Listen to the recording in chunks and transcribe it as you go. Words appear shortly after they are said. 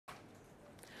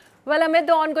Well, amid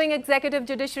the ongoing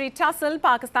executive-judiciary tussle,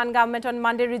 Pakistan government on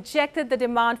Monday rejected the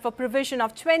demand for provision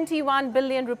of 21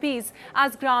 billion rupees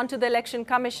as grant to the Election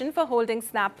Commission for holding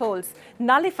snap polls,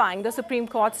 nullifying the Supreme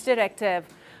Court's directive.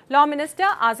 Law Minister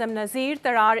Azam Nazeer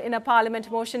Tarar in a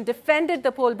Parliament motion defended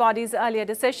the poll body's earlier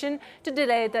decision to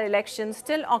delay the elections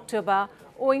till October,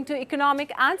 owing to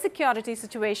economic and security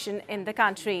situation in the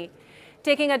country.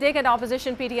 Taking a dig at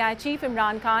Opposition PTI chief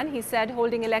Imran Khan, he said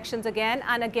holding elections again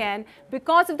and again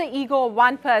because of the ego of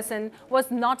one person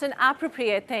was not an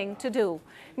appropriate thing to do.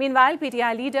 Meanwhile,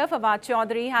 PTI leader Fawad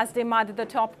Chaudhary has demanded the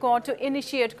top court to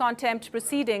initiate contempt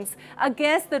proceedings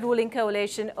against the ruling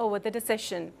coalition over the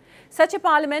decision. Such a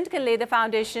parliament can lay the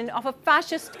foundation of a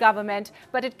fascist government,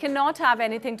 but it cannot have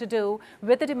anything to do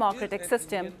with the democratic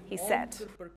system, he said.